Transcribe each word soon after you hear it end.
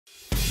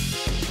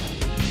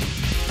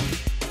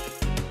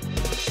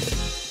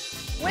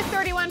With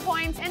 31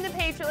 points in the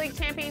Patriot League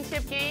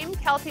championship game,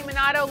 Kelsey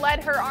Minato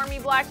led her Army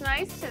Black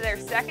Knights to their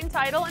second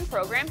title in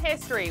program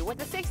history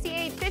with a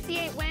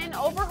 68-58 win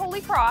over Holy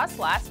Cross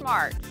last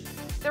March.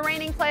 The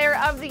reigning player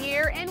of the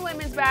year in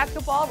women's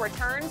basketball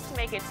returns to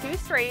make it 2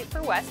 straight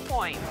for West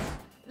Point.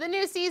 The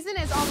new season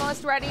is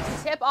almost ready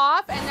to tip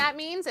off, and that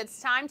means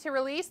it's time to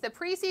release the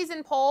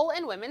preseason poll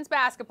in women's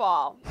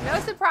basketball.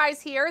 No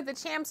surprise here, the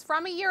champs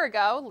from a year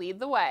ago lead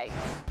the way.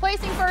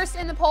 Placing first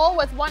in the poll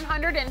with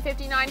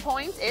 159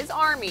 points is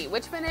Army,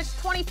 which finished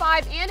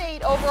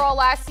 25-8 overall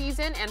last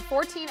season and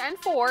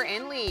 14-4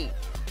 in league.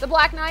 The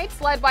Black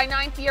Knights, led by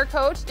 9th-year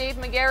coach Dave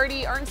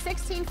McGarity, earned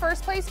 16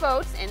 first-place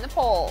votes in the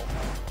poll.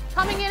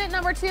 Coming in at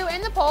number 2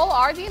 in the poll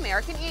are the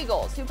American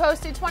Eagles, who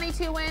posted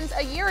 22 wins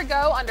a year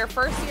ago under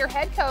first-year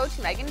head coach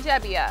Megan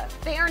Jebbia.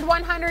 They earned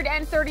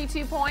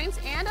 132 points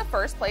and a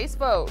first-place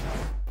vote.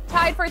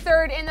 Tied for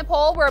 3rd in the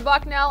poll were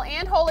Bucknell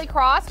and Holy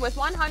Cross with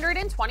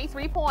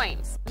 123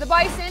 points. The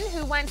Bison,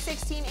 who went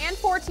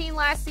 16-14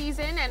 last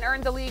season and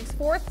earned the league's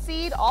 4th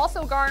seed,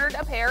 also garnered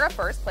a pair of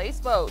first-place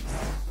votes.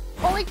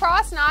 Holy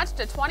Cross notched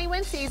a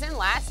 20-win season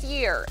last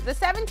year, the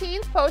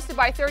 17th posted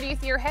by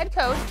 30th-year head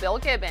coach Bill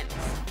Gibbons.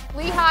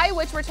 Lehigh,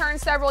 which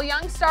returned several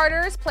young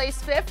starters,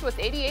 placed 5th with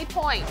 88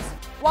 points,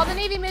 while the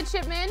Navy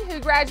midshipmen, who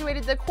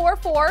graduated the Core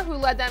 4, who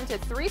led them to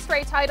 3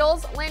 straight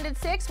titles, landed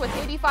 6th with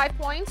 85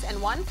 points and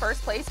 1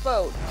 first-place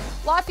vote.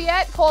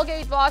 Lafayette,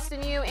 Colgate,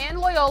 Boston U, and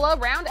Loyola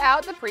round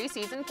out the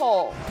preseason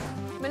poll.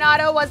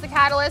 Minato was the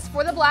catalyst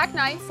for the Black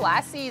Knights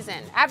last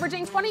season,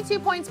 averaging 22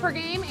 points per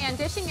game and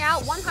dishing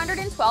out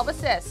 112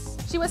 assists.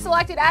 She was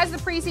selected as the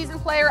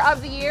Preseason Player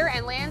of the Year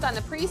and lands on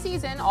the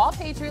preseason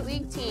All-Patriot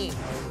League team.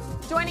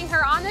 Joining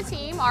her on the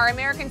team are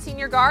American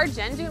senior guard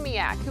Jen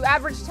Dumiak, who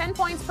averaged 10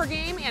 points per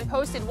game and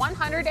posted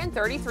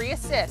 133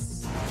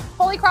 assists.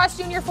 Holy Cross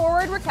junior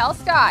forward Raquel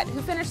Scott,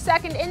 who finished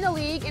 2nd in the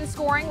league in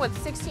scoring with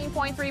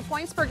 16.3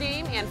 points per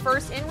game and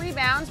 1st in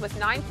rebounds with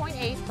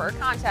 9.8 per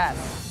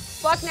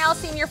contest. Bucknell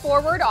senior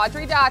forward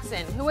Audrey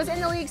Dotson, who was in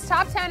the league's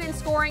top 10 in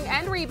scoring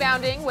and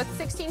rebounding with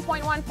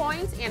 16.1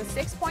 points and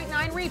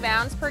 6.9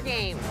 rebounds per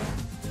game.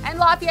 And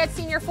Lafayette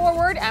senior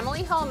forward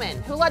Emily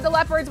Hillman, who led the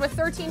Leopards with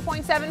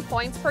 13.7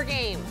 points per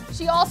game.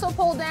 She also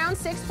pulled down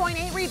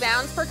 6.8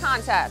 rebounds per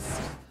contest.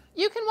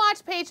 You can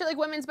watch Patriot League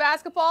women's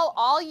basketball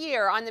all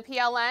year on the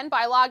PLN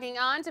by logging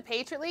on to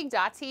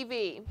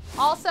patriotleague.tv.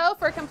 Also,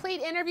 for complete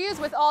interviews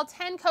with all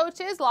 10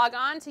 coaches, log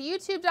on to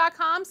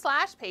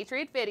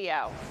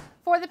youtube.com/patriotvideo.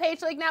 For the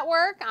Patriot League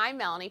Network, I'm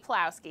Melanie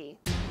Plowski.